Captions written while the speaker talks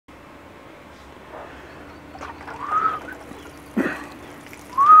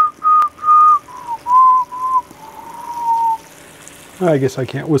I guess I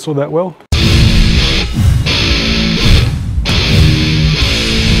can't whistle that well.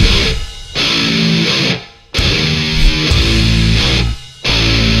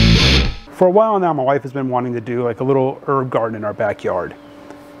 For a while now, my wife has been wanting to do like a little herb garden in our backyard.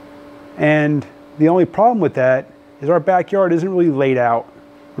 And the only problem with that is our backyard isn't really laid out,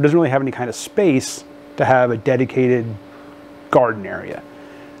 or doesn't really have any kind of space to have a dedicated garden area.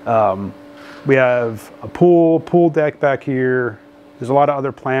 We have a pool deck back here. There's a lot of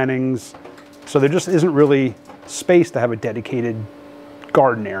other plantings. So there just isn't really space to have a dedicated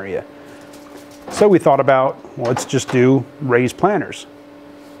garden area. So we thought about, well, let's just do raised planters.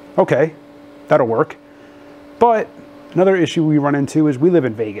 Okay, that'll work. But another issue we run into is we live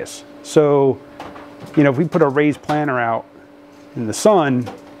in Vegas. So, you know, if we put a raised planter out in the sun,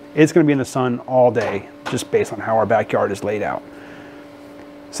 it's going to be in the sun all day, just based on how our backyard is laid out.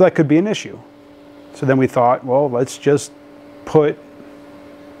 So that could be an issue. So then we thought, well, let's just put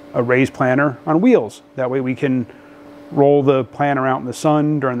a raised planter on wheels. That way we can roll the planter out in the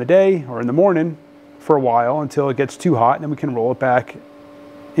sun during the day or in the morning for a while until it gets too hot, and then we can roll it back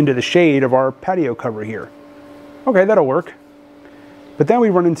into the shade of our patio cover here. Okay, that'll work. But then we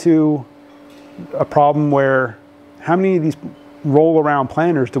run into a problem where how many of these roll around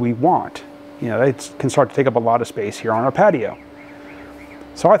planters do we want? You know, they can start to take up a lot of space here on our patio.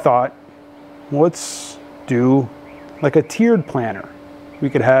 So I thought, well, let's do like a tiered planter. We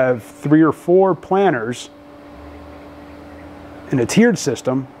could have 3 or 4 planters in a tiered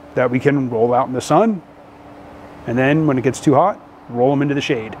system that we can roll out in the sun, and then when it gets too hot, roll them into the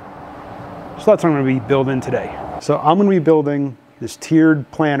shade. So that's what I'm going to be building today. So I'm going to be building this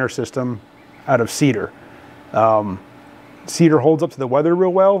tiered planter system out of cedar. Cedar holds up to the weather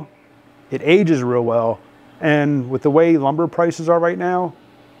real well. It ages real well. And with the way lumber prices are right now,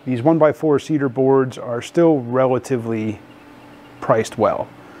 these 1x4 cedar boards are still relatively priced well.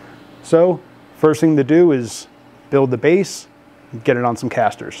 So first thing to do is build the base and get it on some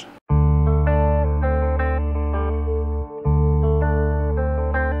casters.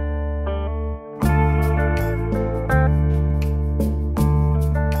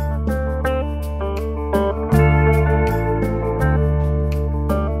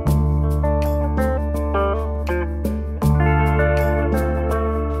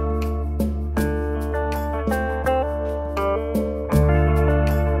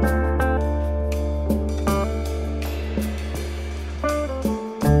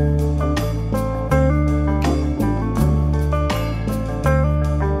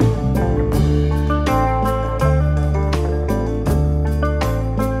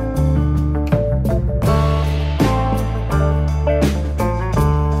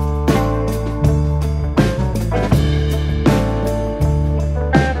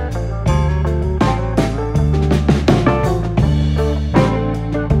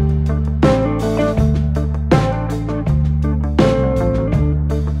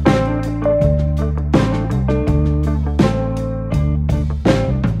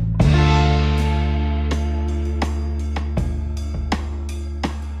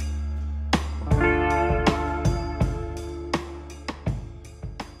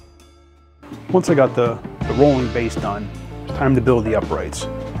 Once I got the rolling base done, it's time to build the uprights.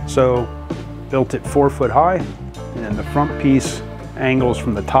 So built it 4 foot high, and then the front piece angles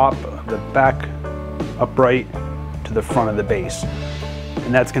from the top of the back upright to the front of the base.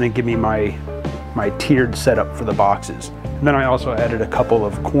 And that's going to give me my tiered setup for the boxes. And then I also added a couple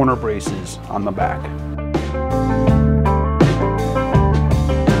of corner braces on the back.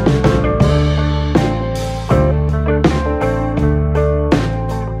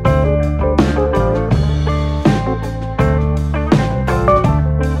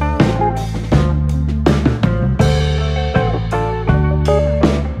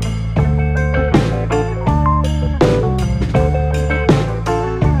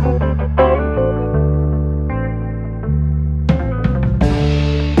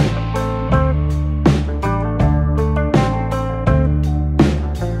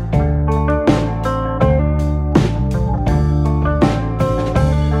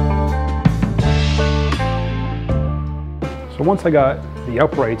 So once I got the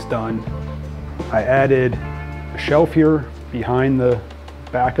uprights done, I added a shelf here behind the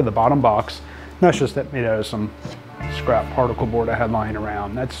back of the bottom box. And that's just made out of some scrap particle board I had lying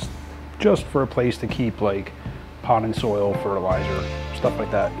around. That's just for a place to keep like potting soil, fertilizer, stuff like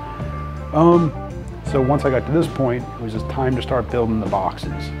that. So once I got to this point, it was just time to start building the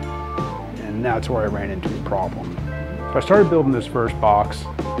boxes. And that's where I ran into a problem. So I started building this first box,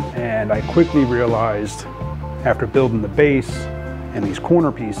 and I quickly realized after building the base and these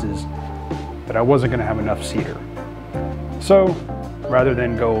corner pieces that I wasn't going to have enough cedar. So rather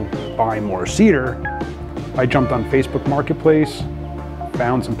than go buy more cedar, I jumped on Facebook Marketplace,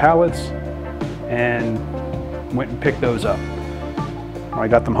 found some pallets, and went and picked those up. When I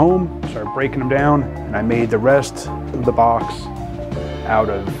got them home, started breaking them down, and I made the rest of the box out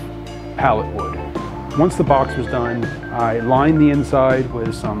of pallet wood. Once the box was done, I lined the inside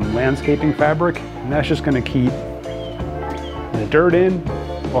with some landscaping fabric, and that's just going to keep the dirt in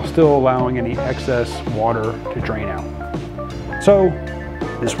while still allowing any excess water to drain out. So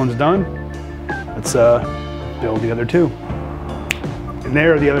this one's done. Let's build the other two. And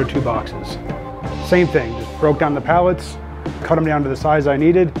there are the other two boxes. Same thing, just broke down the pallets, cut them down to the size I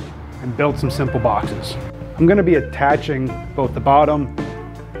needed, and built some simple boxes. I'm going to be attaching both the bottom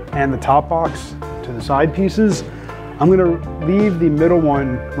and the top box to the side pieces. I'm going to leave the middle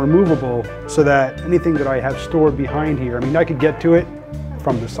one removable so that anything that I have stored behind here, I mean, I could get to it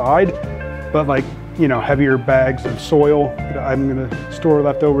from the side, but like, you know, heavier bags of soil that I'm going to store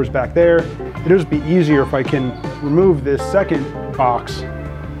leftovers back there. It'll just be easier if I can remove this second box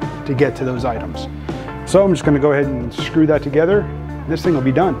to get to those items. So I'm just going to go ahead and screw that together. This thing will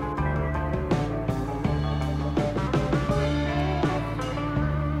be done.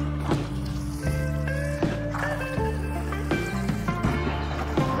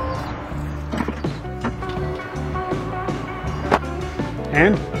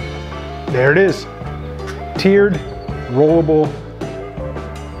 And there it is. Tiered, rollable,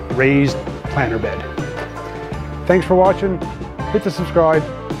 raised planter bed. Thanks for watching. Hit the subscribe,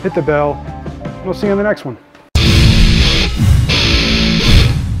 hit the bell. We'll see you on the next one.